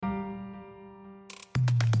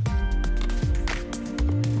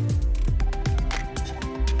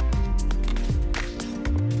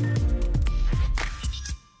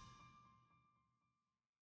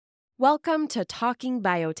Welcome to Talking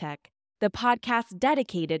Biotech, the podcast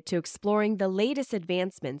dedicated to exploring the latest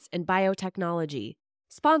advancements in biotechnology,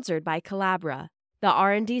 sponsored by Collabra, the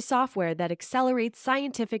R&D software that accelerates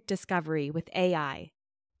scientific discovery with AI.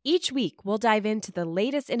 Each week, we'll dive into the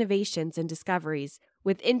latest innovations and discoveries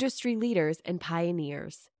with industry leaders and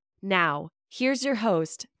pioneers. Now, here's your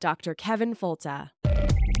host, Dr. Kevin Folta.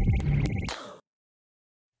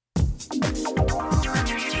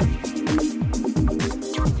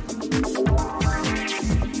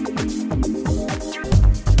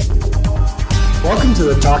 Welcome to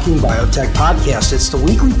the Talking Biotech podcast. It's the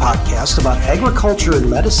weekly podcast about agriculture and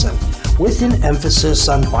medicine with an emphasis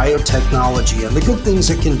on biotechnology and the good things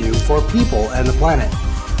it can do for people and the planet.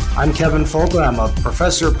 I'm Kevin Folta. I'm a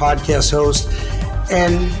professor, podcast host,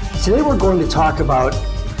 and today we're going to talk about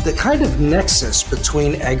the kind of nexus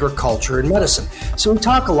between agriculture and medicine. So we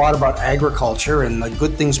talk a lot about agriculture and the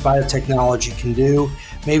good things biotechnology can do,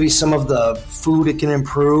 maybe some of the food it can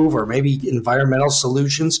improve, or maybe environmental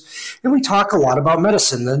solutions. And we talk a lot about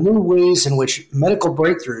medicine, the new ways in which medical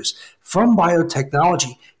breakthroughs from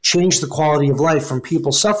biotechnology change the quality of life from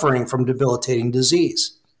people suffering from debilitating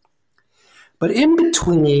disease. But in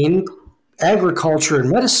between agriculture and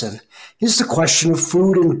medicine is the question of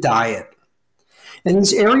food and diet. And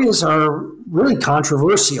these areas are really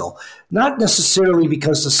controversial, not necessarily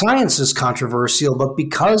because the science is controversial, but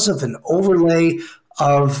because of an overlay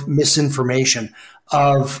of misinformation,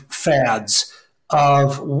 of fads,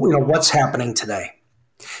 of what's happening today.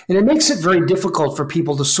 And it makes it very difficult for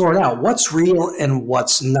people to sort out what's real and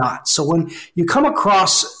what's not. So when you come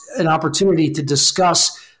across an opportunity to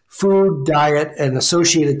discuss food, diet, and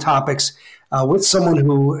associated topics with someone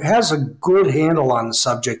who has a good handle on the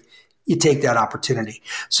subject, you take that opportunity.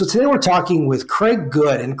 So today we're talking with Craig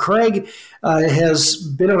Good, and Craig has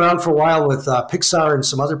been around for a while with Pixar and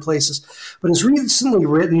some other places, but has recently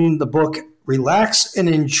written the book, Relax and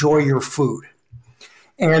Enjoy Your Food.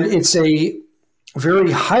 And it's a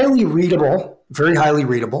very highly readable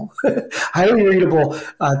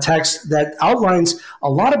text that outlines a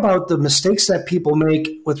lot about the mistakes that people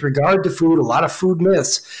make with regard to food, a lot of food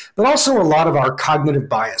myths, but also a lot of our cognitive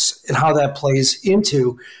bias and how that plays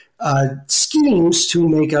into schemes to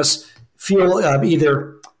make us feel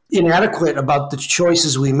either inadequate about the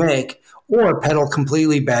choices we make or peddle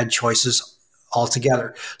completely bad choices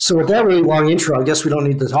altogether. So with that really long intro, I guess we don't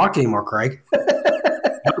need to talk anymore, Craig.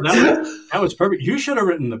 That was perfect. You should have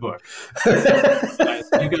written the book. You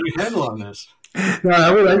got a handle on this. No,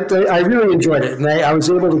 I really enjoyed it, and I was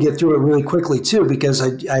able to get through it really quickly too because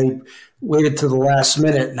I waited to the last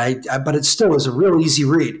minute, but it still was a real easy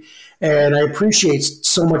read. And I appreciate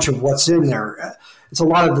so much of what's in there. It's a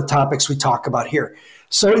lot of the topics we talk about here.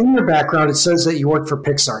 So in your background, it says that you worked for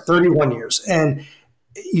Pixar 31 years, and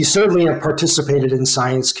you certainly have participated in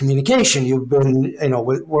science communication. You've been,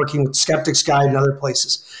 working with Skeptics Guide and other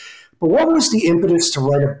places. But what was the impetus to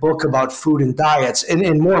write a book about food and diets?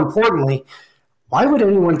 And more importantly, why would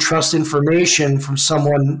anyone trust information from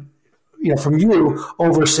someone, from you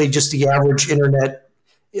over, say, just the average internet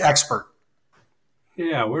expert?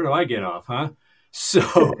 Yeah, where do I get off, huh?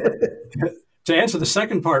 So to answer the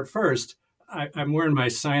second part first, I'm wearing my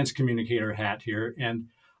science communicator hat here, and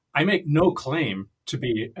I make no claim to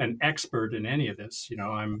be an expert in any of this.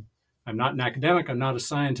 I'm not an academic, I'm not a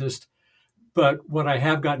scientist, but what I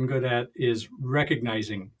have gotten good at is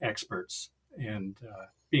recognizing experts and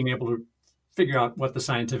being able to figure out what the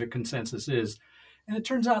scientific consensus is. And it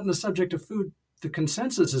turns out in the subject of food, the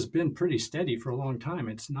consensus has been pretty steady for a long time.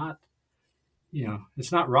 It's not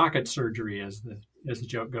rocket surgery, as the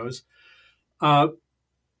joke goes.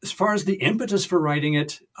 As far as the impetus for writing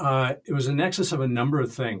it, it was a nexus of a number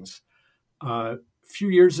of things. A few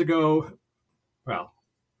years ago, a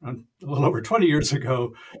little over 20 years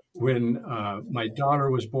ago, when my daughter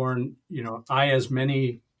was born, I, as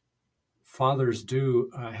many fathers do,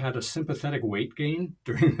 had a sympathetic weight gain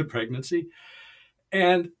during the pregnancy.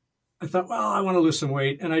 And I thought, well, I want to lose some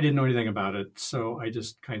weight, and I didn't know anything about it, so I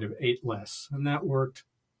just kind of ate less, and that worked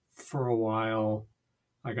for a while.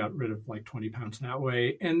 I got rid of like 20 pounds that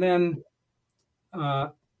way, and then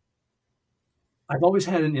I've always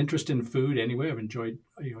had an interest in food anyway. I've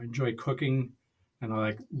enjoyed cooking, and I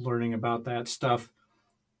like learning about that stuff.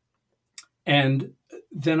 And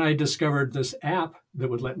then I discovered this app that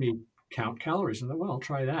would let me count calories, and I thought, well, I'll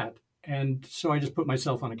try that. And so I just put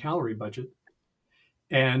myself on a calorie budget,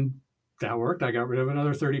 and that worked. I got rid of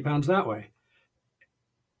another 30 pounds that way.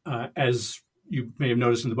 As you may have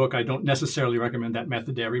noticed in the book, I don't necessarily recommend that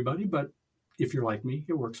method to everybody, but if you're like me,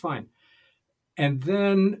 it works fine. And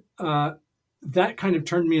then that kind of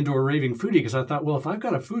turned me into a raving foodie because I thought, well, if I've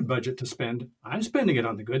got a food budget to spend, I'm spending it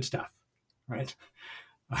on the good stuff, right?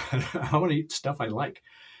 I want to eat stuff I like.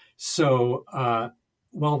 So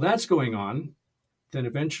while that's going on, then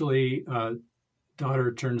eventually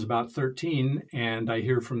daughter turns about 13 and I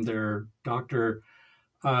hear from their doctor,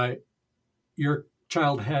 your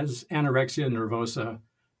child has anorexia nervosa,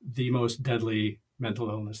 the most deadly mental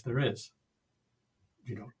illness there is.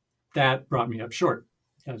 That brought me up short.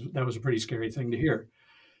 That was a pretty scary thing to hear.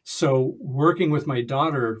 So working with my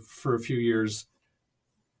daughter for a few years,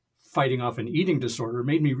 fighting off an eating disorder,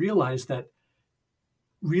 made me realize that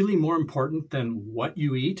really more important than what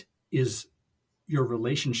you eat is your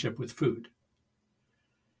relationship with food.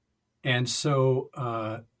 And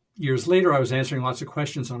so years later, I was answering lots of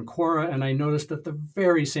questions on Quora, and I noticed that the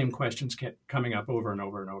very same questions kept coming up over and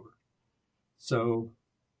over and over. So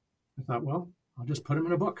I thought, well, I'll just put them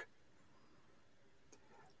in a book.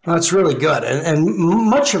 That's really good. And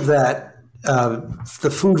much of that, the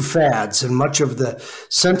food fads and much of the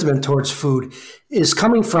sentiment towards food is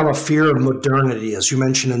coming from a fear of modernity, as you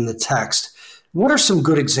mentioned in the text. What are some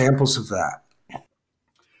good examples of that?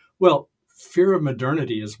 Well, fear of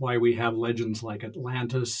modernity is why we have legends like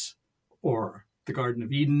Atlantis or the Garden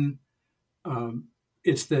of Eden.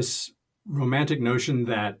 It's this romantic notion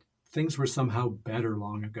that things were somehow better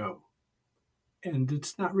long ago. And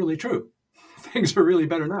it's not really true. Things are really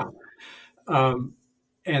better now.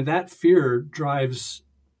 And that fear drives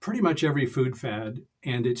pretty much every food fad,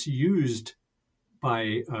 and it's used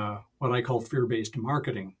by what I call fear-based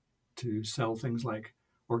marketing to sell things like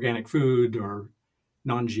organic food or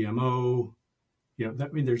non-GMO.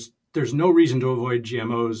 There's no reason to avoid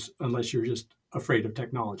GMOs unless you're just afraid of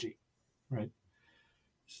technology, right?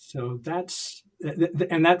 So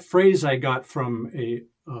that phrase I got from a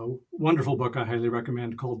wonderful book I highly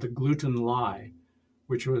recommend called The Gluten Lie,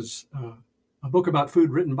 which was a book about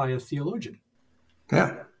food written by a theologian.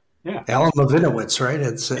 Yeah. Alan Levinowitz, right?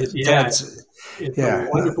 It's a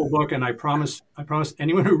wonderful book, and I promise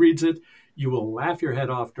anyone who reads it, you will laugh your head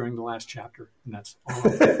off during the last chapter, and that's all.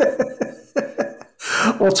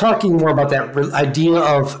 Well, talking more about that idea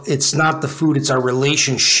of it's not the food, it's our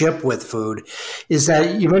relationship with food, is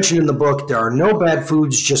that you mentioned in the book there are no bad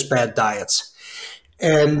foods, just bad diets.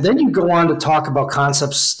 And then you go on to talk about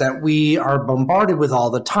concepts that we are bombarded with all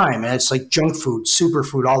the time. And it's like junk food,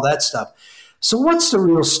 superfood, all that stuff. So what's the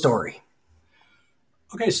real story?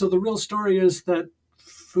 Okay, so the real story is that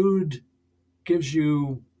food gives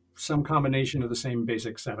you some combination of the same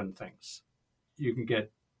basic 7 things. You can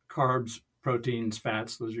get carbs, proteins,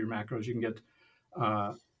 fats, those are your macros. You can get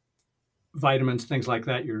vitamins, things like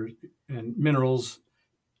that, and minerals.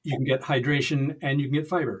 You can get hydration, and you can get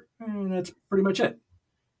fiber. And that's pretty much it.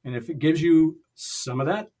 And if it gives you some of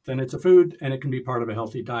that, then it's a food, and it can be part of a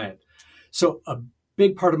healthy diet. So a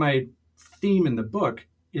big part of my theme in the book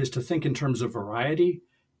is to think in terms of variety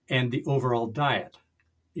and the overall diet.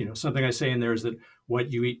 Something I say in there is that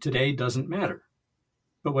what you eat today doesn't matter,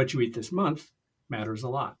 but what you eat this month matters a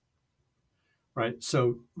lot, right?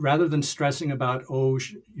 So rather than stressing about,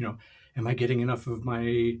 am I getting enough of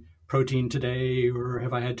my protein today, or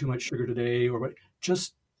have I had too much sugar today, or what?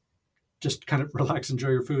 Just kind of relax, enjoy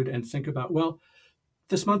your food, and think about, well,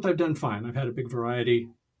 this month I've done fine. I've had a big variety.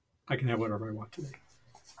 I can have whatever I want today.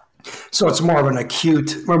 So it's more of an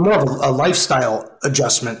acute, or more of a lifestyle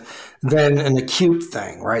adjustment than an acute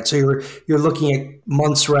thing, right? So you're looking at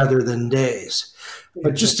months rather than days.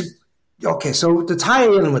 But so to tie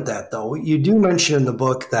in with that, though, you do mention in the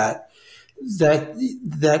book that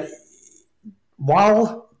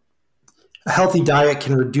while a healthy diet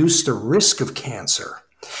can reduce the risk of cancer,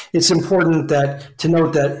 it's important to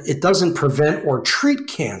note that it doesn't prevent or treat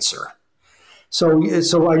cancer. So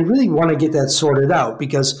I really want to get that sorted out,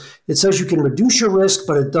 because it says you can reduce your risk,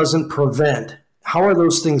 but it doesn't prevent. How are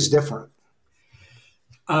those things different?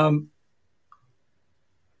 The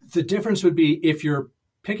difference would be if you're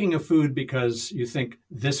picking a food because you think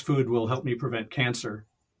this food will help me prevent cancer,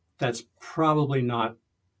 that's probably not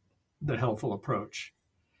the helpful approach.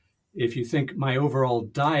 If you think my overall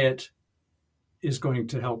diet is going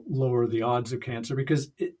to help lower the odds of cancer, because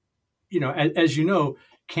as you know,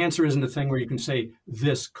 cancer isn't a thing where you can say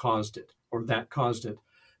this caused it or that caused it,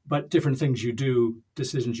 but different things you do,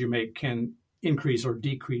 decisions you make, can increase or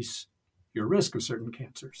decrease your risk of certain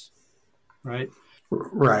cancers, right?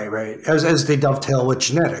 Right. As they dovetail with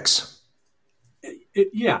genetics.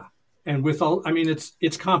 Yeah, and with all,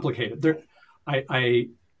 it's complicated.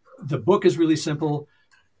 The book is really simple,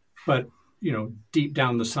 but deep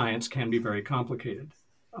down the science can be very complicated.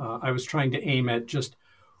 I was trying to aim at just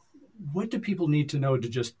what do people need to know to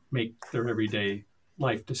just make their everyday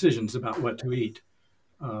life decisions about what to eat.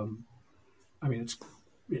 I mean,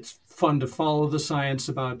 it's fun to follow the science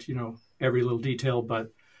about, every little detail,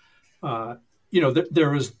 but, there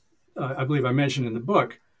was, I believe I mentioned in the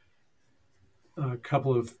book, a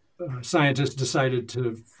couple of scientists decided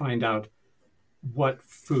to find out what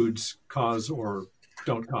foods cause or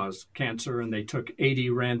don't cause cancer, and they took 80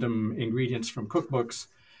 random ingredients from cookbooks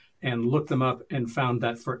and looked them up and found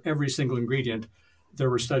that for every single ingredient, there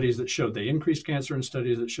were studies that showed they increased cancer and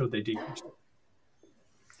studies that showed they decreased it.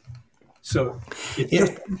 So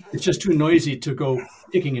it's just too noisy to go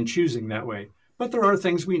picking and choosing that way. But there are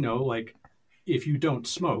things we know, like if you don't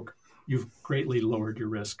smoke, you've greatly lowered your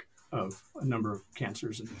risk of a number of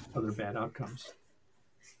cancers and other bad outcomes.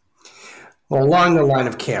 Well, along the line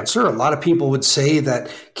of cancer, a lot of people would say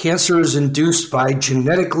that cancer is induced by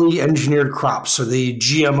genetically engineered crops, or the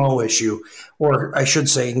GMO issue, or I should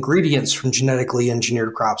say ingredients from genetically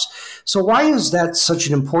engineered crops. So why is that such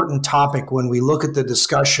an important topic when we look at the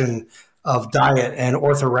discussion of diet and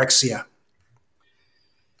orthorexia?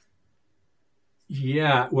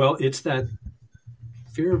 Yeah, well, it's that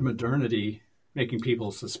fear of modernity making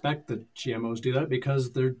people suspect that GMOs do that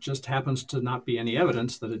because there just happens to not be any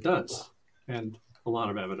evidence that it does, and a lot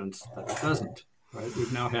of evidence that it doesn't. Right?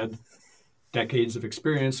 We've now had decades of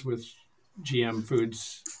experience with GM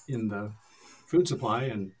foods in the food supply,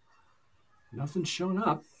 and nothing's shown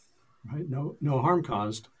up. Right? No harm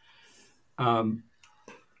caused.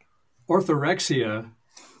 Orthorexia,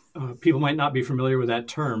 people might not be familiar with that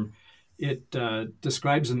term. It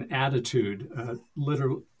describes an attitude.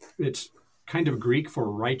 Literally, it's kind of Greek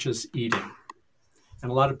for righteous eating.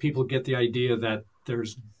 And a lot of people get the idea that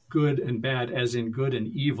there's good and bad, as in good and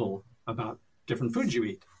evil, about different foods you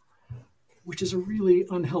eat, which is a really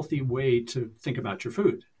unhealthy way to think about your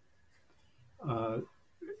food.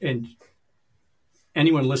 And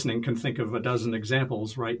anyone listening can think of a dozen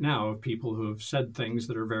examples right now of people who have said things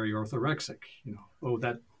that are very orthorexic.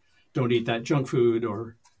 Don't eat that junk food,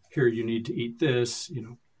 or here you need to eat this,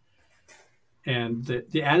 And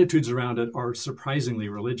the attitudes around it are surprisingly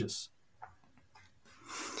religious.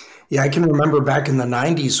 Yeah, I can remember back in the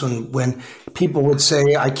 90s when people would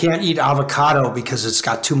say, I can't eat avocado because it's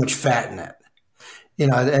got too much fat in it.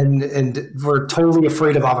 And we're totally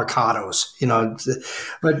afraid of avocados,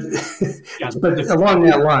 but along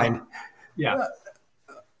that line. Yeah.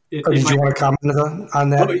 Did you want to comment on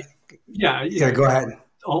that? Oh, yeah, go ahead.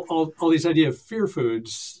 All these idea of fear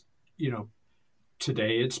foods,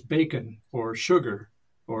 today it's bacon or sugar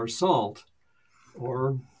or salt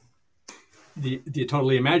or the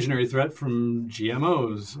totally imaginary threat from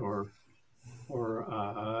GMOs or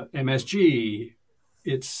MSG.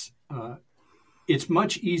 It's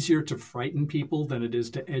much easier to frighten people than it is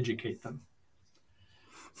to educate them.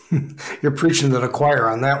 You're preaching to the choir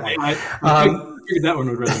on that one. I figured that one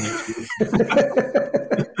would resonate.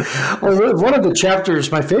 Well, one of the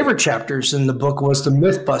chapters, my favorite chapters in the book, was the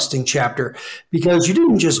myth-busting chapter, because you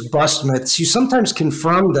didn't just bust myths. You sometimes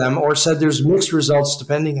confirmed them or said there's mixed results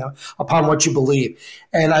depending upon what you believe.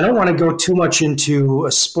 And I don't want to go too much into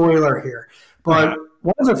a spoiler here, but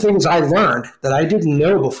one of the things I learned that I didn't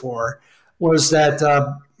know before was that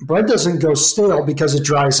bread doesn't go stale because it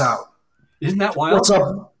dries out. Isn't that wild? What's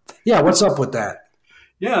up? Yeah, what's up with that?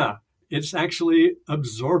 Yeah, it's actually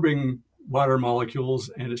absorbing water molecules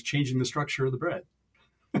and it's changing the structure of the bread.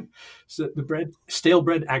 So stale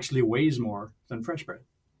bread actually weighs more than fresh bread.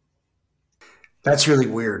 That's really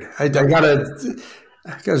weird. I gotta,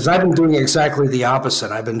 because I've been doing exactly the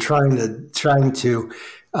opposite. I've been trying to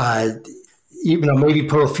maybe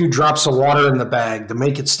put a few drops of water in the bag to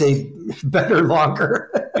make it stay better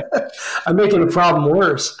longer. I'm making the problem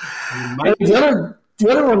worse. The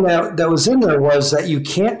other one that was in there was that you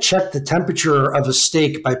can't check the temperature of a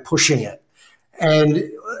steak by pushing it. And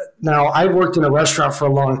now I worked in a restaurant for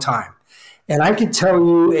a long time, and I could tell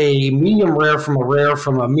you a medium rare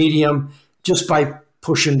from a medium just by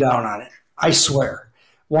pushing down on it. I swear.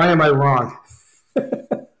 Why am I wrong?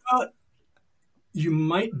 You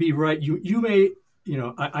might be right. You may,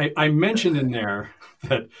 I mentioned in there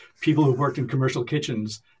that people who worked in commercial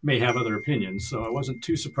kitchens may have other opinions, so I wasn't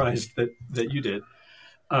too surprised that you did.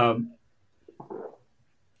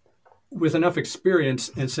 With enough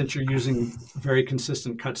experience, and since you're using very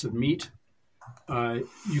consistent cuts of meat,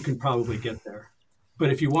 you can probably get there.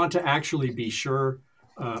 But if you want to actually be sure,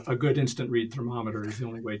 a good instant read thermometer is the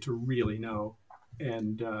only way to really know.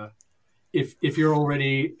 And if you're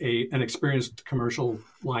already an experienced commercial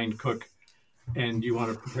line cook and you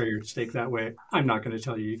want to prepare your steak that way, I'm not going to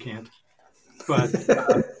tell you can't. But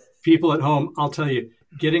people at home, I'll tell you,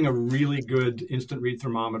 getting a really good instant read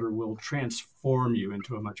thermometer will transform you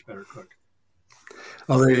into a much better cook.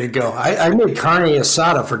 Oh, there you go. I made carne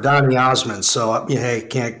asada for Donny Osmond, so hey,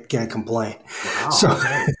 can't complain. Wow, So,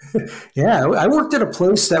 okay. yeah, I worked at a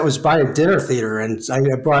place that was by a dinner theater, and I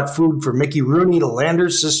brought food for Mickey Rooney, the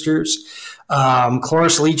Landers sisters,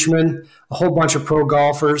 Cloris Leachman, a whole bunch of pro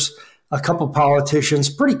golfers, a couple politicians.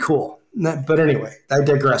 Pretty cool. But anyway, I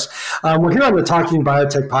digress. We're here on the Talking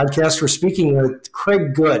Biotech podcast. We're speaking with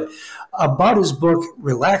Craig Good about his book,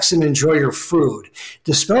 Relax and Enjoy Your Food,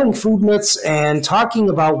 dispelling food myths and talking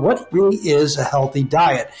about what really is a healthy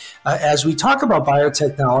diet as we talk about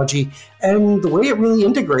biotechnology and the way it really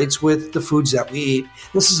integrates with the foods that we eat.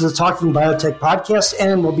 This is the Talking Biotech podcast,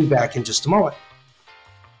 and we'll be back in just a moment.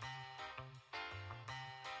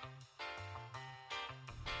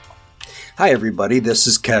 Hi, everybody. This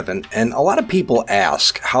is Kevin, and a lot of people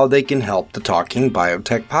ask how they can help the Talking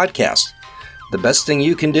Biotech podcast. The best thing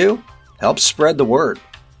you can do? Help spread the word.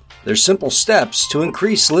 There's simple steps to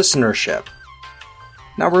increase listenership.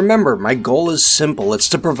 Now remember, my goal is simple. It's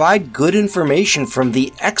to provide good information from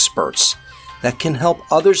the experts that can help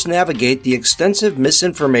others navigate the extensive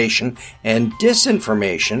misinformation and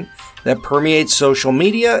disinformation that permeates social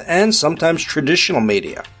media and sometimes traditional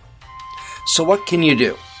media. So what can you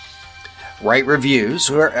do? Write reviews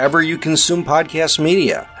wherever you consume podcast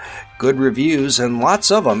media. Good reviews, and lots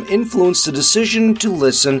of them, influence the decision to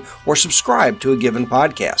listen or subscribe to a given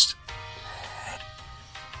podcast.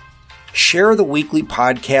 Share the weekly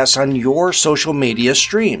podcast on your social media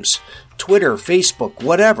streams, Twitter, Facebook,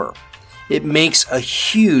 whatever. It makes a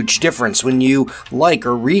huge difference when you like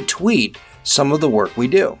or retweet some of the work we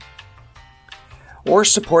do. Or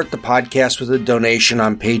support the podcast with a donation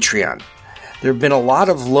on Patreon. There have been a lot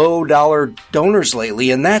of low-dollar donors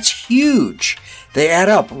lately, and that's huge. They add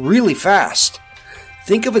up really fast.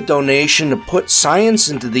 Think of a donation to put science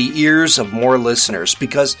into the ears of more listeners,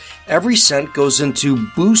 because every cent goes into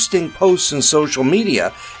boosting posts in social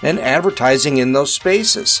media and advertising in those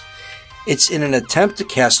spaces. It's in an attempt to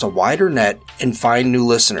cast a wider net and find new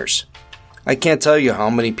listeners. I can't tell you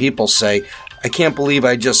how many people say, I can't believe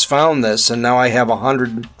I just found this and now I have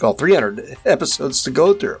 300 episodes to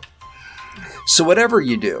go through. So whatever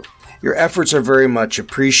you do, your efforts are very much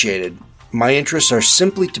appreciated. My interests are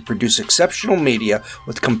simply to produce exceptional media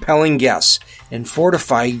with compelling guests and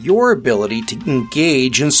fortify your ability to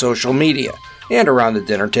engage in social media and around the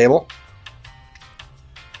dinner table.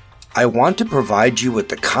 I want to provide you with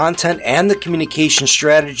the content and the communication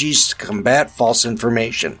strategies to combat false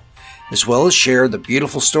information, as well as share the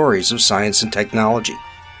beautiful stories of science and technology.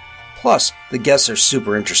 Plus, the guests are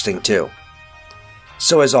super interesting too.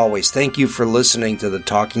 So as always, thank you for listening to the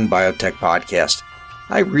Talking Biotech podcast.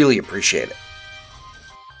 I really appreciate it.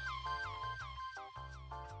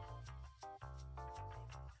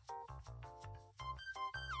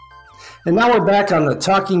 And now we're back on the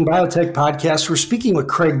Talking Biotech podcast. We're speaking with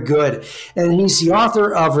Craig Good, and he's the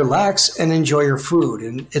author of Relax and Enjoy Your Food.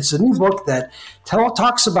 And it's a new book that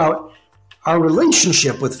talks about our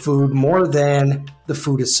relationship with food more than the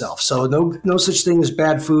food itself. So no such thing as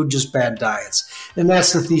bad food, just bad diets. And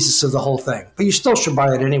that's the thesis of the whole thing. But you still should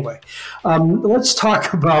buy it anyway. Let's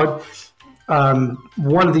talk about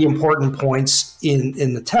one of the important points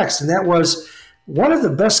in the text. And that was one of the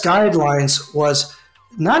best guidelines was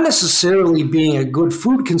not necessarily being a good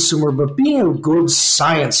food consumer, but being a good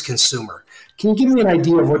science consumer. Can you give me an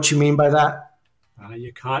idea of what you mean by that?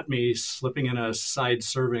 You caught me slipping in a side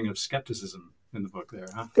serving of skepticism in the book there,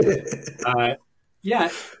 huh? Yeah,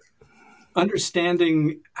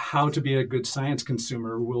 understanding how to be a good science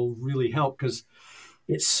consumer will really help, because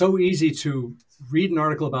it's so easy to read an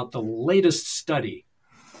article about the latest study,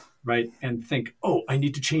 right, and think, oh, I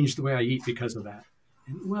need to change the way I eat because of that.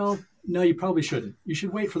 And, well, no, you probably shouldn't. You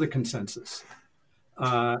should wait for the consensus,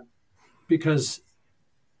 because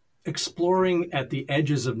exploring at the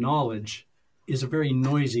edges of knowledge is a very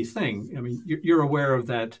noisy thing. I mean, you're aware of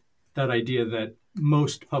that idea that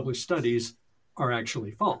most published studies are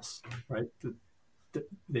actually false, right? That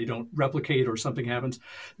they don't replicate or something happens.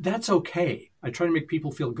 That's okay. I try to make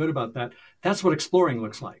people feel good about that. That's what exploring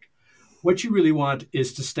looks like. What you really want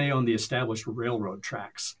is to stay on the established railroad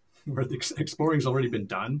tracks where the exploring's already been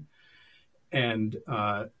done, and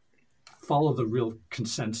follow the real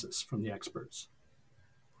consensus from the experts.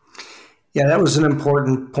 Yeah, that was an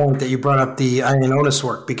important point that you brought up, the Ioannidis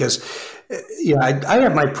work, because I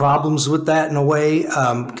have my problems with that in a way,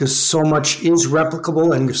 because so much is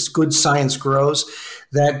replicable and good science grows,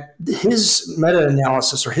 that his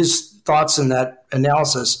meta-analysis or his thoughts in that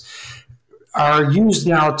analysis are used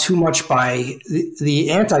now too much by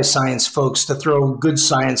the anti-science folks to throw good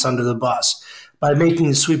science under the bus. by making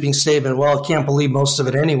the sweeping statement, well, I can't believe most of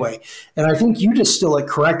it anyway. And I think you distill it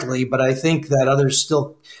correctly, but I think that others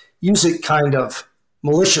still use it kind of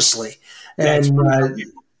maliciously. And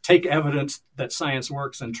take evidence that science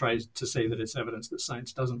works and try to say that it's evidence that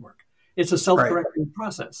science doesn't work. It's a self-correcting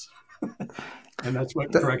process. And that's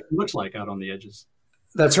what correction looks like out on the edges.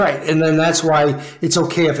 That's right. And then that's why it's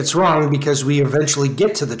okay if it's wrong, because we eventually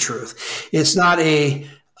get to the truth. It's not a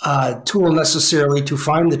tool necessarily to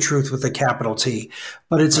find the truth with a capital T,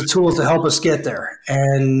 but it's a tool to help us get there.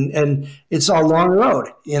 And it's a long road,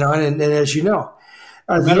 and as you know.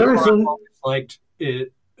 The other thing I liked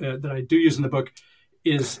that I do use in the book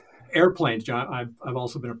is airplanes. I've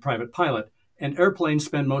also been a private pilot, and airplanes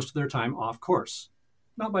spend most of their time off course.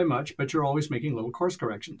 Not by much, but you're always making little course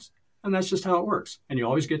corrections. And that's just how it works. And you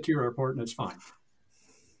always get to your airport and it's fine.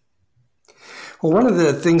 Well, one of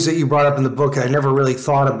the things that you brought up in the book I never really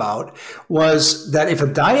thought about was that if a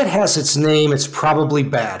diet has its name, it's probably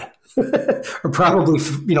bad or probably,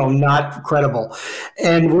 not credible.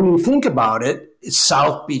 And when you think about it, it's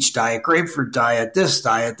South Beach diet, grapefruit diet, this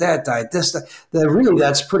diet, that diet, this diet.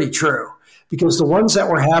 That's pretty true. Because the ones that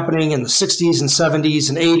were happening in the 60s and 70s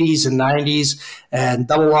and 80s and 90s and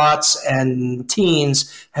double aughts and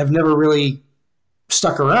teens have never really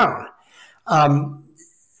stuck around.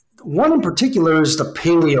 One in particular is the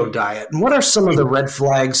paleo diet. And what are some of the red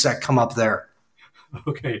flags that come up there?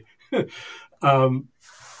 Okay. Let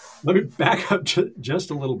me back up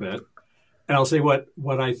just a little bit, and I'll say what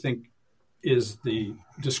I think is the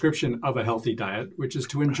description of a healthy diet, which is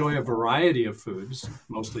to enjoy a variety of foods,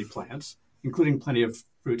 mostly plants, including plenty of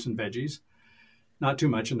fruits and veggies, not too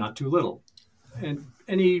much and not too little. And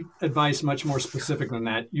any advice much more specific than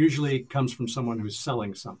that usually comes from someone who's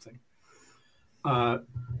selling something.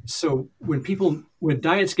 So when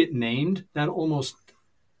diets get named, that almost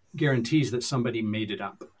guarantees that somebody made it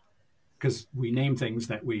up, because we name things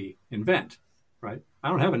that we invent, right? I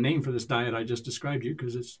don't have a name for this diet I just described you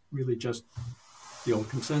because it's really just the old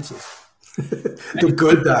consensus. The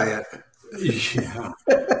good diet. Yeah.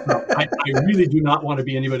 No, I really do not want to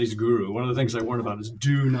be anybody's guru. One of the things I warn about is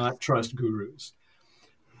do not trust gurus.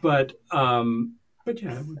 But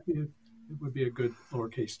yeah, it would be a good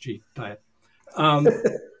lowercase g diet.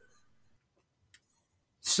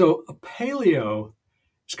 So a paleo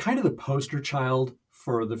is kind of the poster child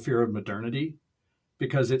for the fear of modernity,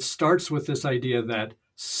 because it starts with this idea that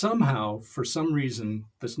somehow, for some reason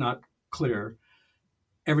that's not clear,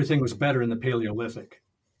 everything was better in the Paleolithic.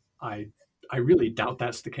 I really doubt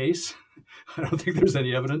that's the case. I don't think there's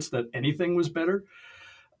any evidence that anything was better.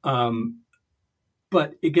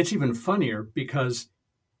 But it gets even funnier because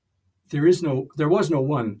there was no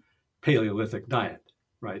one Paleolithic diet,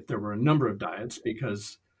 right? There were a number of diets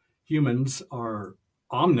because humans are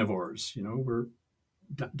omnivores. We're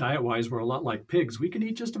diet-wise, we're a lot like pigs. We can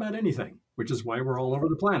eat just about anything, which is why we're all over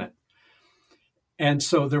the planet. And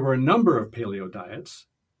so there were a number of paleo diets.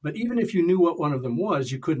 But even if you knew what one of them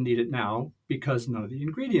was, you couldn't eat it now because none of the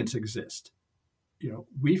ingredients exist.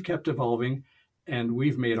 We've kept evolving and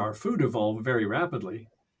we've made our food evolve very rapidly.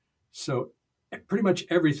 So pretty much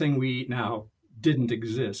everything we eat now didn't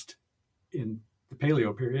exist in the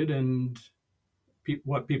paleo period. And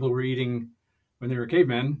what people were eating when they were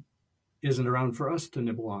cavemen isn't around for us to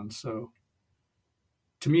nibble on. So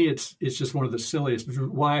to me, it's just one of the silliest.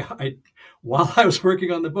 While I was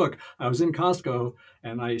working on the book, I was in Costco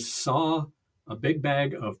and I saw a big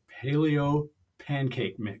bag of paleo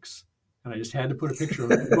pancake mix. And I just had to put a picture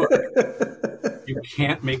of it in the book. You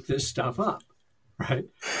can't make this stuff up, right?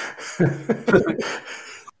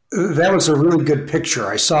 That was a really good picture.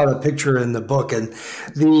 I saw the picture in the book, and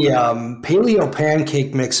the paleo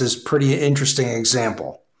pancake mix is a pretty interesting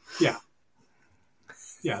example. Yeah.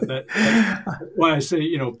 Yeah, that's why I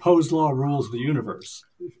say, Poe's law rules the universe.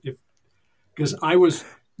 Because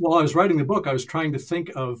while I was writing the book, I was trying to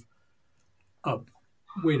think of a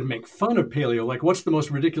way to make fun of paleo. Like, what's the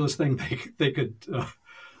most ridiculous thing they could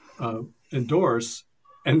endorse?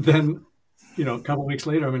 And then, a couple of weeks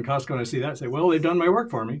later, I'm in Costco and I see that and say, well, they've done my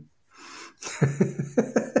work for me.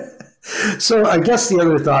 So I guess the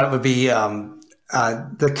other thought would be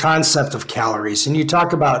the concept of calories. And you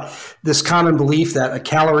talk about this common belief that a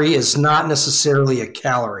calorie is not necessarily a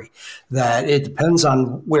calorie, that it depends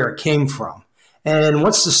on where it came from. And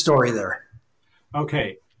what's the story there?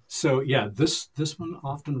 Okay. So yeah, this one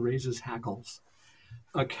often raises hackles.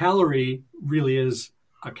 A calorie really is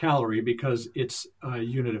a calorie because it's a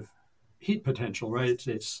unit of heat potential, right?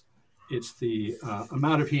 It's the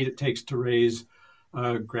amount of heat it takes to raise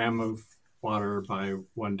a gram of water by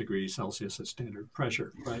 1 degree Celsius at standard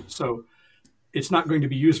pressure, right? So it's not going to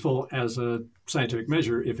be useful as a scientific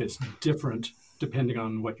measure if it's different depending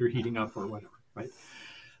on what you're heating up or whatever, right?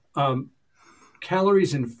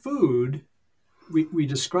 Calories in food, we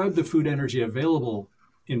describe the food energy available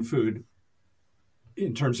in food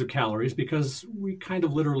in terms of calories because we kind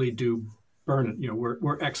of literally do burn it. You know,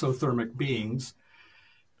 we're exothermic beings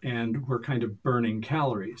and we're kind of burning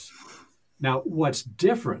calories. Now, what's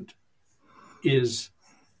different is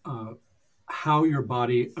how your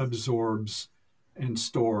body absorbs and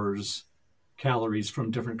stores calories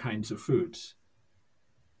from different kinds of foods.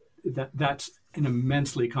 That's an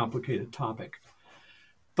immensely complicated topic.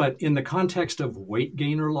 But in the context of weight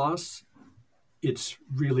gain or loss, it's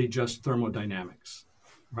really just thermodynamics,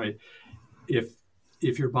 right? If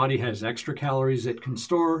your body has extra calories it can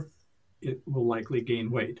store, it will likely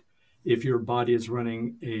gain weight. If your body is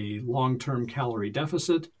running a long-term calorie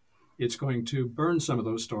deficit, it's going to burn some of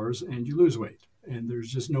those stores and you lose weight. And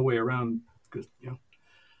there's just no way around, because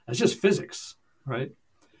that's just physics, right?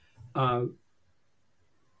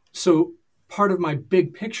 So part of my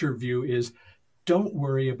big picture view is don't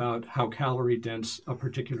worry about how calorie dense a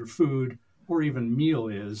particular food or even meal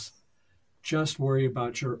is. Just worry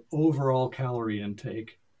about your overall calorie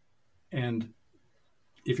intake. And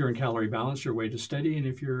if you're in calorie balance, your weight is steady. And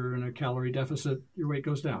if you're in a calorie deficit, your weight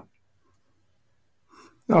goes down.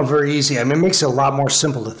 Oh, very easy. I mean, it makes it a lot more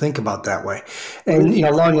simple to think about that way. And,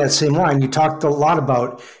 along that same line, you talked a lot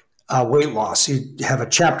about weight loss. You have a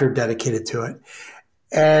chapter dedicated to it.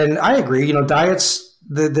 And I agree, diets,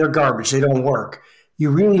 they're garbage. They don't work. You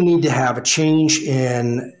really need to have a change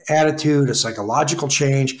in attitude, a psychological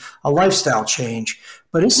change, a lifestyle change.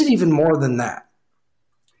 But is it even more than that?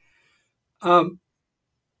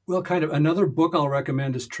 Well, kind of. Another book I'll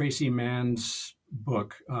recommend is Tracy Mann's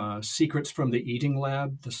book, Secrets from the Eating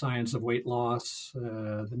Lab, The Science of Weight Loss,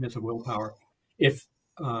 The Myth of Willpower. If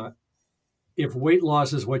weight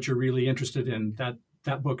loss is what you're really interested in,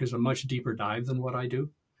 that book is a much deeper dive than what I do.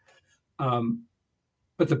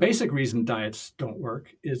 But the basic reason diets don't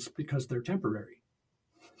work is because they're temporary,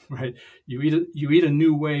 right? You eat a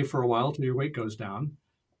new way for a while till your weight goes down,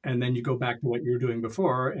 and then you go back to what you were doing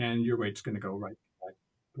before, and your weight's going to go right back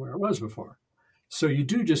to where it was before. So you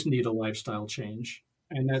do just need a lifestyle change,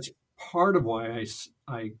 and that's part of why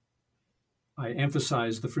I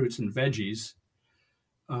emphasize the fruits and veggies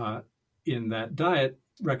in that diet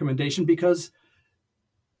recommendation, because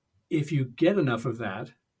if you get enough of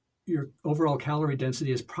that, your overall calorie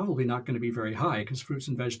density is probably not going to be very high because fruits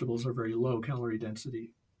and vegetables are very low calorie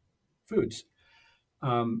density foods.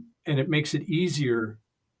 And it makes it easier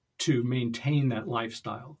to maintain that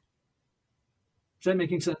lifestyle. Is that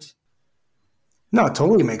making sense? No, it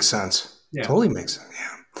totally makes sense. Yeah. Totally makes sense.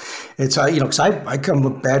 Yeah. It's, because I come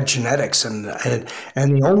with bad genetics and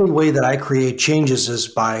the only way that I create changes is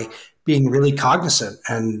by being really cognizant.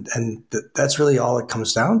 And that's really all it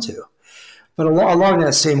comes down to. But along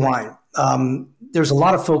that same line, there's a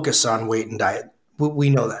lot of focus on weight and diet. We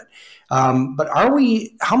know that. But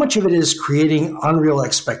how much of it is creating unreal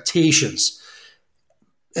expectations?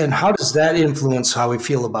 And how does that influence how we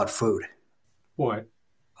feel about food? Boy,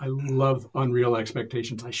 I love unreal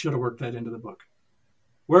expectations. I should have worked that into the book.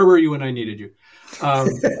 Where were you when I needed you?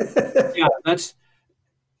 Yeah, that's,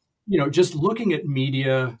 just looking at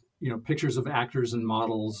media, pictures of actors and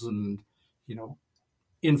models and,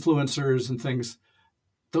 influencers and things.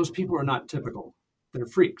 Those people are not typical. They're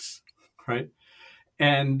freaks, right?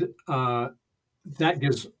 And that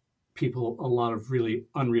gives people a lot of really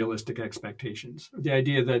unrealistic expectations. The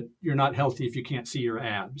idea that you're not healthy if you can't see your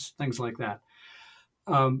abs, things like that.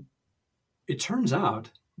 It turns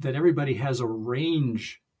out that everybody has a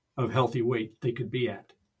range of healthy weight they could be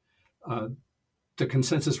at. The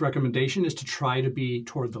consensus recommendation is to try to be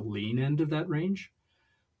toward the lean end of that range.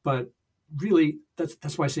 But really,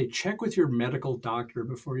 that's why I say check with your medical doctor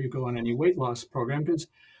before you go on any weight loss program, because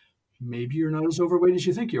maybe you're not as overweight as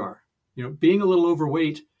you think you are. Being a little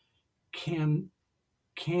overweight can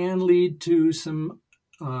lead to some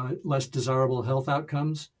less desirable health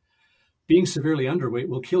outcomes. Being severely underweight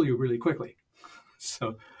will kill you really quickly.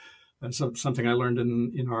 So that's something I learned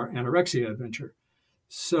in our anorexia adventure.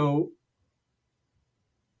 So,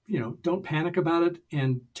 don't panic about it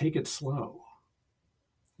and take it slow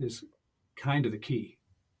is kind of the key.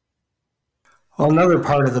 Well, another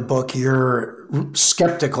part of the book, your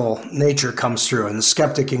skeptical nature comes through, and the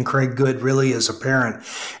skeptic in Craig Good really is apparent.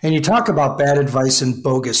 And you talk about bad advice and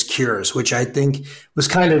bogus cures, which I think was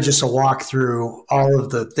kind of just a walk through all of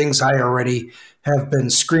the things I already have been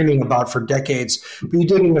screaming about for decades. But you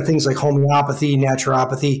dig into things like homeopathy,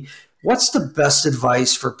 naturopathy. What's the best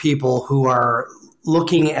advice for people who are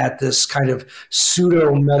looking at this kind of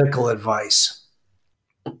pseudo-medical advice?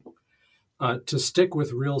 to stick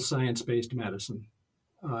with real science-based medicine.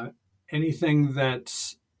 Anything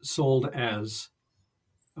that's sold as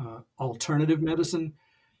alternative medicine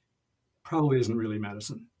probably isn't really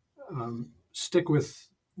medicine. Stick with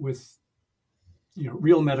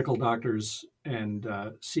real medical doctors and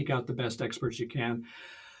seek out the best experts you can.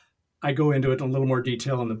 I go into it in a little more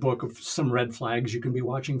detail in the book of some red flags you can be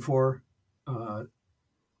watching for.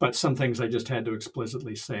 But some things I just had to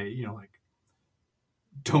explicitly say, like,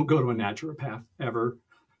 don't go to a naturopath ever.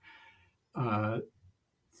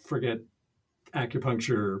 Forget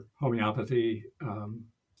acupuncture, homeopathy.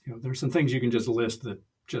 There's some things you can just list that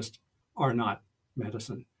just are not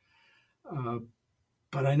medicine.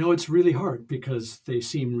 But I know it's really hard because they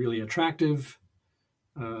seem really attractive.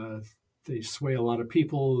 They sway a lot of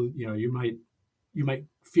people. You might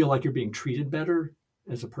feel like you're being treated better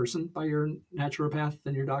as a person by your naturopath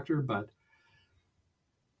than your doctor, but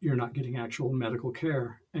you're not getting actual medical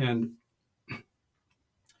care. And,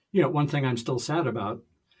 one thing I'm still sad about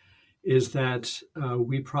is that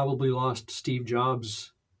we probably lost Steve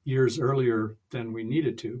Jobs years earlier than we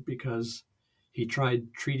needed to because he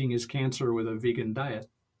tried treating his cancer with a vegan diet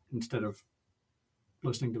instead of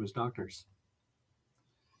listening to his doctors.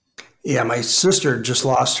 Yeah, my sister just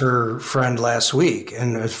lost her friend last week,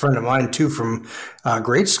 and a friend of mine, too, from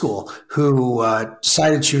grade school, who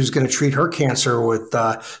decided she was going to treat her cancer with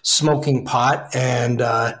smoking pot and,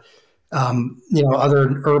 other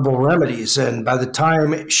herbal remedies. And by the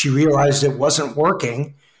time she realized it wasn't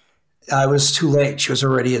working, it was too late. She was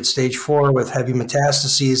already at stage 4 with heavy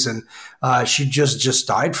metastases, and she just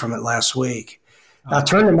died from it last week. I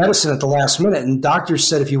turned to medicine at the last minute, and doctors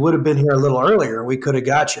said if you would have been here a little earlier, we could have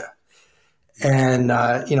got you. And,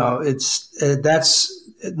 that's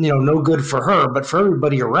no good for her, but for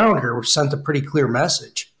everybody around her, we sent a pretty clear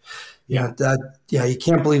message. You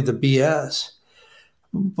can't believe the BS.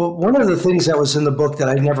 But one of the things that was in the book that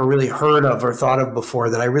I never really heard of or thought of before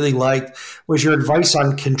that I really liked was your advice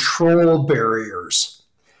on control barriers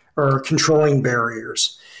or controlling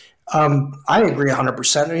barriers. I agree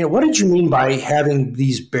 100%. What did you mean by having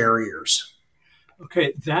these barriers?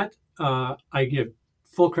 Okay, that I give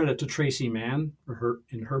full credit to Tracy Mann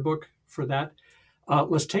in her book for that.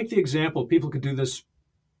 Let's take the example. People could do this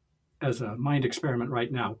as a mind experiment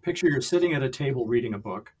right now. Picture you're sitting at a table reading a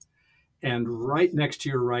book, and right next to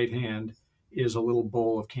your right hand is a little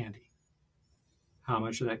bowl of candy. How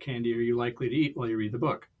much of that candy are you likely to eat while you read the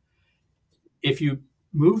book? If you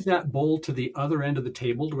move that bowl to the other end of the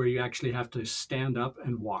table to where you actually have to stand up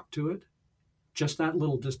and walk to it, just that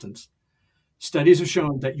little distance, studies have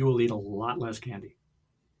shown that you will eat a lot less candy.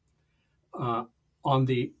 On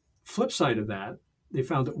the flip side of that, they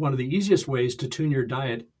found that one of the easiest ways to tune your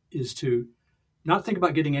diet is to not think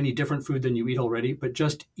about getting any different food than you eat already, but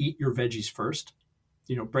just eat your veggies first.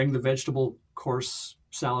 Bring the vegetable course,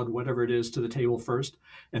 salad, whatever it is, to the table first,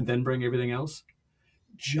 and then bring everything else.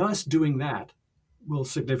 Just doing that will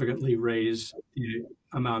significantly raise the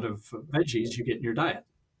amount of veggies you get in your diet.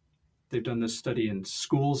 They've done this study in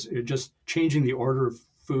schools, just changing the order of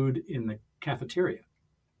food in the cafeteria.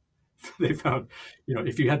 They found,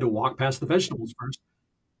 if you had to walk past the vegetables first,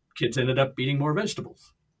 kids ended up eating more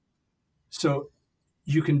vegetables. So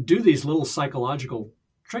you can do these little psychological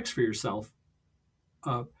tricks for yourself.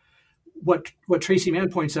 What Tracy Mann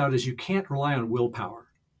points out is you can't rely on willpower.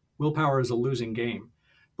 Willpower is a losing game.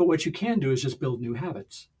 But what you can do is just build new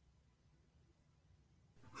habits.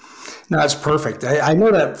 No, that's perfect. I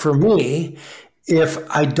know that for me, if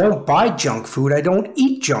I don't buy junk food, I don't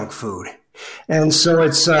eat junk food. And so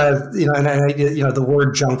it's, the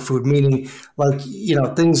word junk food, meaning like,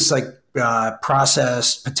 things like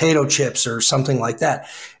processed potato chips or something like that.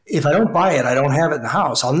 If I don't buy it, I don't have it in the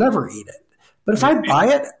house, I'll never eat it. But if I buy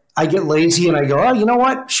it, I get lazy and I go, oh, you know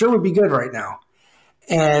what? Sure would be good right now.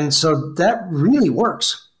 And so that really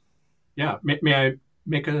works. Yeah. May I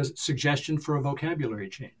make a suggestion for a vocabulary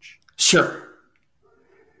change? Sure.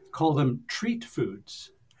 Call them treat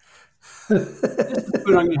foods. This is the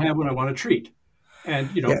food I'm going to have when I want to treat.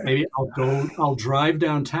 And, maybe I'll drive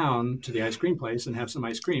downtown to the ice cream place and have some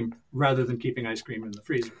ice cream rather than keeping ice cream in the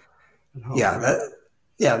freezer at home.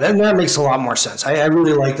 That makes a lot more sense. I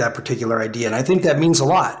really like that particular idea. And I think that means a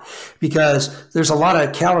lot because there's a lot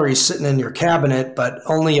of calories sitting in your cabinet, but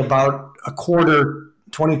only about a quarter,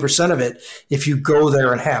 20% of it if you go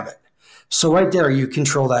there and have it. So right there, you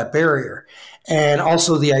control that barrier. And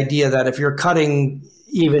also the idea that if you're cutting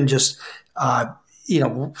even just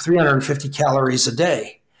 350 calories a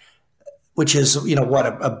day, which is,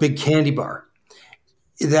 a big candy bar.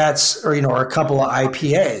 That's, or a couple of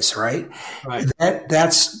IPAs, right?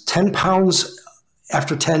 That's 10 pounds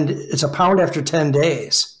after 10, it's a pound after 10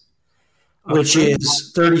 days. which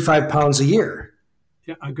is 35 pounds a year.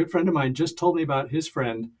 Yeah, a good friend of mine just told me about his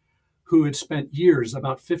friend who had spent years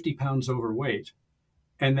about 50 pounds overweight.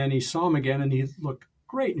 And then he saw him again and he looked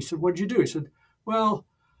great. And he said, "What did you do?" He said, "Well,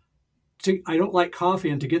 I don't like coffee.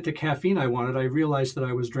 And to get the caffeine I wanted, I realized that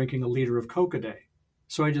I was drinking a liter of Coke a day.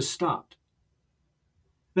 So I just stopped."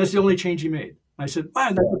 That's the only change he made. I said, "Wow,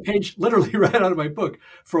 that's a page literally right out of my book."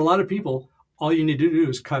 For a lot of people, all you need to do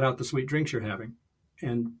is cut out the sweet drinks you're having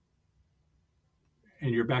and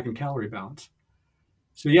you're back in calorie balance.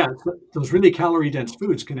 So yeah, those really calorie-dense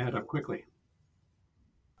foods can add up quickly.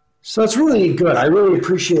 So it's really good. I really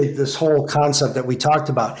appreciate this whole concept that we talked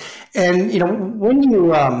about. And, when you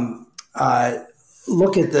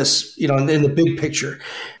look at this, in the big picture,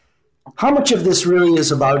 how much of this really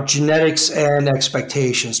is about genetics and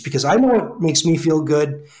expectations? Because I know what makes me feel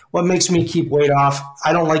good, what makes me keep weight off.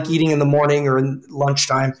 I don't like eating in the morning or in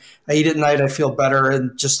lunchtime. I eat at night, I feel better,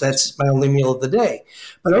 and just that's my only meal of the day.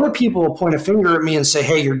 But other people will point a finger at me and say,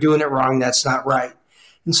 "Hey, you're doing it wrong. That's not right."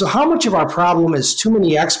 And so how much of our problem is too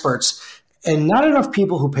many experts and not enough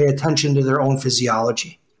people who pay attention to their own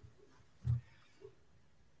physiology?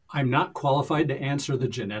 I'm not qualified to answer the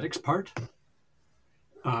genetics part.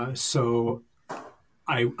 So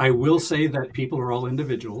I will say that people are all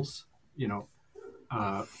individuals.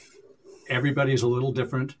 Everybody's a little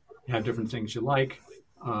different. You have different things you like.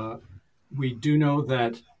 We do know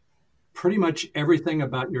that pretty much everything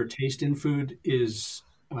about your taste in food is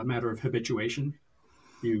a matter of habituation.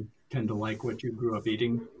 You tend to like what you grew up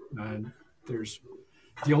eating. There's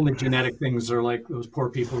the only genetic things are like those poor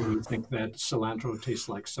people who think that cilantro tastes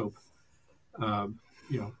like soap.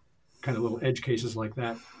 Kind of little edge cases like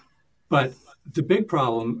that. But the big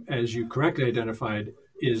problem, as you correctly identified,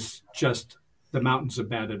 is just the mountains of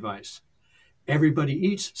bad advice. Everybody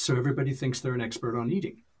eats, so everybody thinks they're an expert on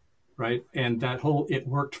eating, right? And that whole "it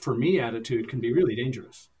worked for me" attitude can be really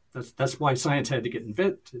dangerous. That's why science had to get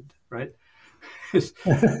invented, right? It's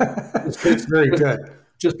very good.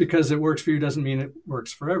 Just because it works for you doesn't mean it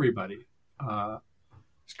works for everybody.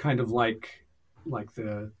 It's kind of like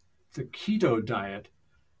the keto diet.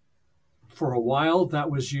 For a while, that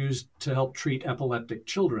was used to help treat epileptic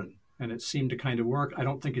children, and it seemed to kind of work. I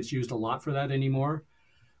don't think it's used a lot for that anymore.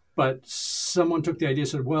 But someone took the idea and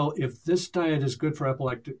said, well, if this diet is good for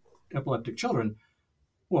epileptic children,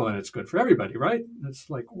 well, then it's good for everybody, right? It's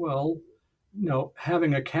like, well,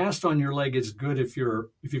 having a cast on your leg is good if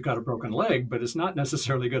you've got a broken leg, but it's not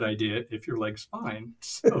necessarily a good idea if your leg's fine.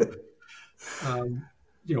 So,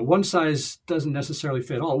 one size doesn't necessarily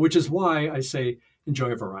fit all, which is why I say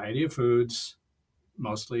enjoy a variety of foods,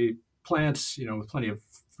 mostly plants, with plenty of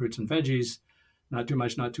fruits and veggies, not too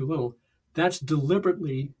much, not too little. That's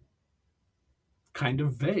deliberately kind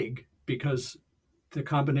of vague because the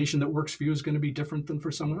combination that works for you is going to be different than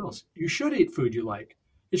for someone else. You should eat food you like.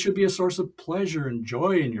 It should be a source of pleasure and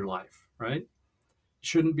joy in your life, right? It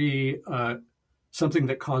shouldn't be something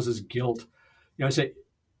that causes guilt. I say,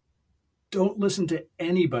 don't listen to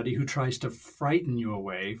anybody who tries to frighten you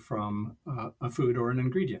away from a food or an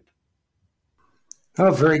ingredient.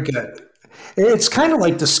 Oh, very good. It's kind of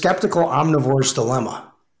like the skeptical omnivore's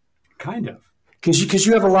dilemma. Kind of. Because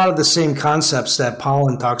you have a lot of the same concepts that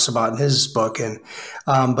Pollan talks about in his book,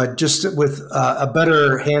 but just with a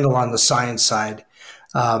better handle on the science side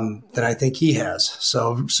than I think he has.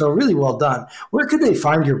 So really well done. Where could they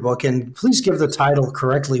find your book? And please give the title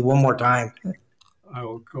correctly one more time. I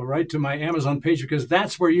will go right to my Amazon page because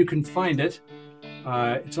that's where you can find it.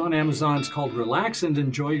 It's on Amazon. It's called Relax and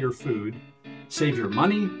Enjoy Your Food. Save your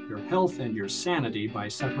money, your health, and your sanity by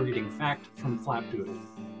separating fact from flapdoodle.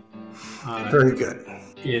 Very good.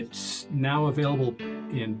 It's now available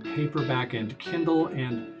in paperback and Kindle.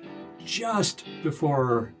 And just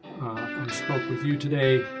before I spoke with you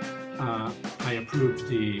today, I approved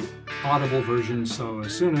the Audible version. So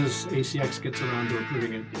as soon as ACX gets around to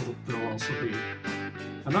approving it, there'll also be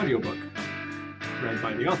an audiobook read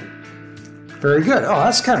by the author. Very good. Oh,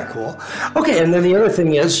 that's kind of cool. Okay, and then the other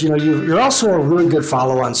thing is, you're also a really good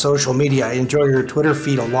follow on social media. I enjoy your Twitter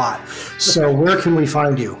feed a lot. So where can we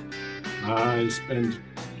find you? I spend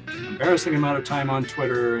an embarrassing amount of time on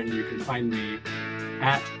Twitter, and you can find me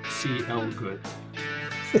at CLGood.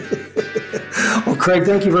 Well, Craig,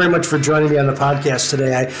 thank you very much for joining me on the podcast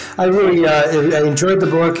today. I really I enjoyed the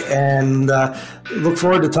book and look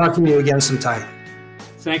forward to talking to you again sometime.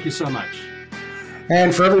 Thank you so much.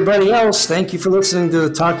 And for everybody else, thank you for listening to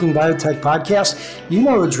the Talking Biotech podcast. You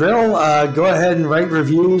know the drill. Go ahead and write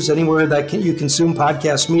reviews anywhere that you consume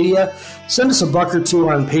podcast media. Send us $1 or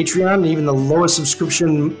 $2 on Patreon. Even the lowest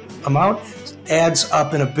subscription amount adds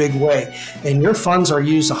up in a big way. And your funds are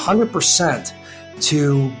used 100%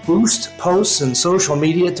 to boost posts and social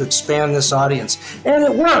media to expand this audience. And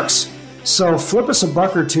it works. So flip us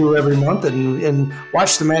 $1 or $2 every month and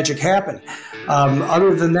watch the magic happen.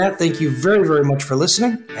 Other than that, thank you very, very much for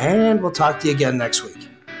listening, and we'll talk to you again next week.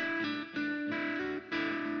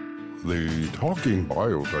 The Talking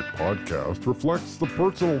Biotech podcast reflects the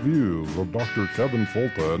personal views of Dr. Kevin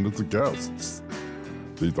Folta and its guests.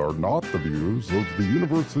 These are not the views of the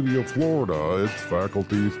University of Florida, its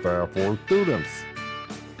faculty, staff, or students.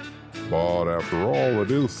 But after all,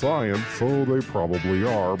 it is science, so they probably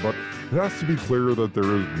are, but it has to be clear that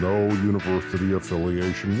there is no university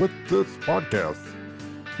affiliation with this podcast,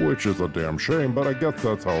 which is a damn shame, but I guess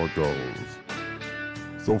that's how it goes.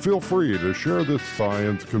 So feel free to share this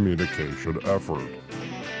science communication effort,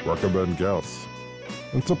 recommend guests,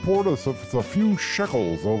 and support us with a few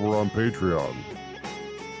shekels over on Patreon.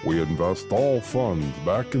 We invest all funds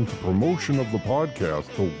back into promotion of the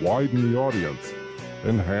podcast to widen the audience,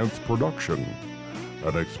 enhance production,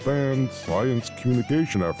 and expand science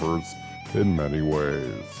communication efforts in many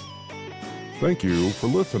ways. Thank you for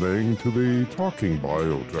listening to the Talking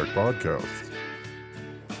Biotech podcast.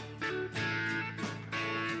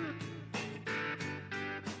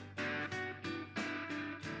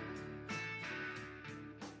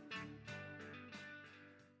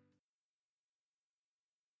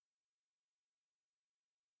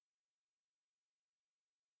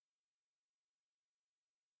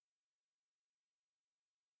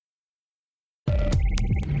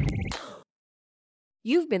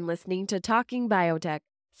 You've been listening to Talking Biotech,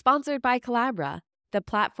 sponsored by Collabra, the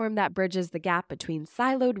platform that bridges the gap between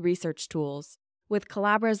siloed research tools. With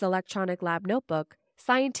Collabra's electronic lab notebook,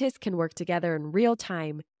 scientists can work together in real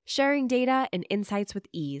time, sharing data and insights with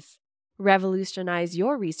ease. Revolutionize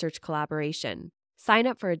your research collaboration. Sign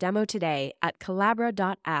up for a demo today at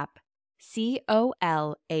collabra.app,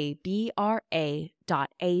 COLABRA.app.